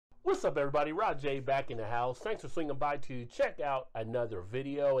What's up, everybody? Rod J back in the house. Thanks for swinging by to check out another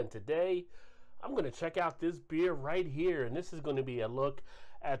video. And today I'm going to check out this beer right here. And this is going to be a look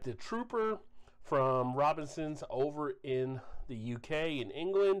at the Trooper from Robinson's over in the UK in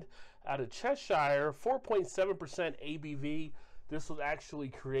England out of Cheshire. 4.7% ABV. This was actually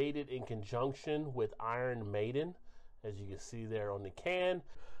created in conjunction with Iron Maiden, as you can see there on the can.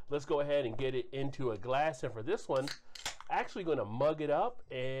 Let's go ahead and get it into a glass. And for this one, actually going to mug it up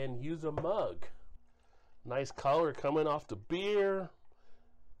and use a mug. Nice color coming off the beer.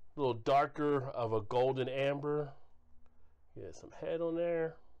 A little darker of a golden amber. Get some head on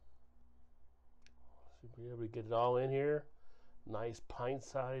there. Should be able to get it all in here. Nice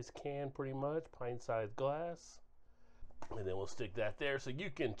pint-sized can, pretty much. Pint-sized glass. And then we'll stick that there so you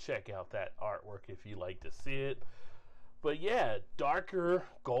can check out that artwork if you like to see it. But yeah, darker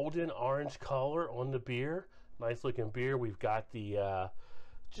golden orange color on the beer. Nice looking beer. We've got the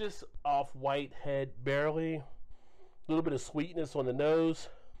just off white head barely. A little bit of sweetness on the nose.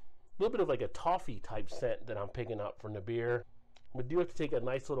 A little bit of like a toffee type scent that I'm picking up from the beer. We do have to take a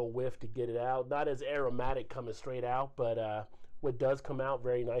nice little whiff to get it out. Not as aromatic coming straight out, but what does come out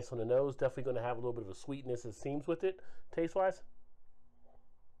very nice on the nose. Definitely going to have a little bit of a sweetness, it seems, with it, taste-wise.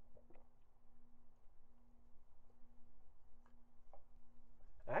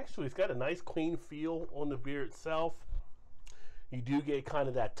 Actually, it's got a nice clean feel on the beer itself. You do get kind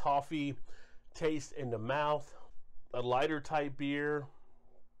of that toffee taste in the mouth. A lighter type beer.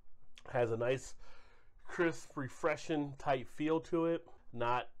 Has a nice crisp, refreshing type feel to it.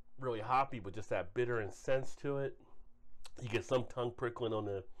 Not really hoppy, but just that bitter and sense to it. You get some tongue prickling on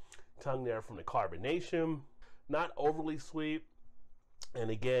the tongue there from the carbonation. Not overly sweet.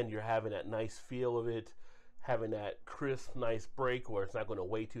 And again, you're having that nice feel of it. Having that crisp, nice break where it's not going to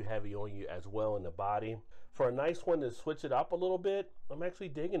weigh too heavy on you as well in the body. For a nice one to switch it up a little bit, I'm actually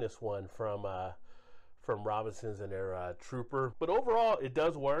digging this one from Robinson's and their Trooper. But overall, it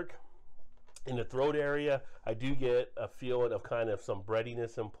does work. In the throat area, I do get a feeling of kind of some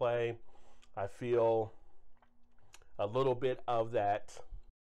breadiness in play. I feel a little bit of that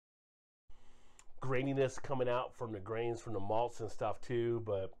graininess coming out from the grains from the malts and stuff too.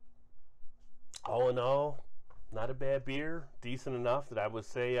 But all in all, not a bad beer, decent enough that I would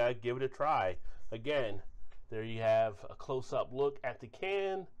say give it a try. Again, there you have a close-up look at the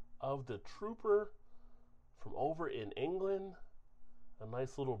can of the Trooper from over in England. A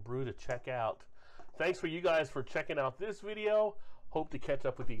nice little brew to check out. Thanks for you guys for checking out this video. Hope to catch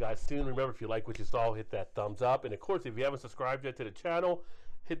up with you guys soon. Remember, if you like what you saw, hit that thumbs up. And of course, if you haven't subscribed yet to the channel,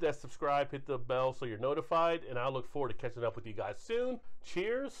 hit that subscribe, hit the bell so you're notified. And I look forward to catching up with you guys soon.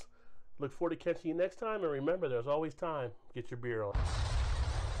 Cheers. Look forward to catching you next time, and remember, there's always time. Get your beer on.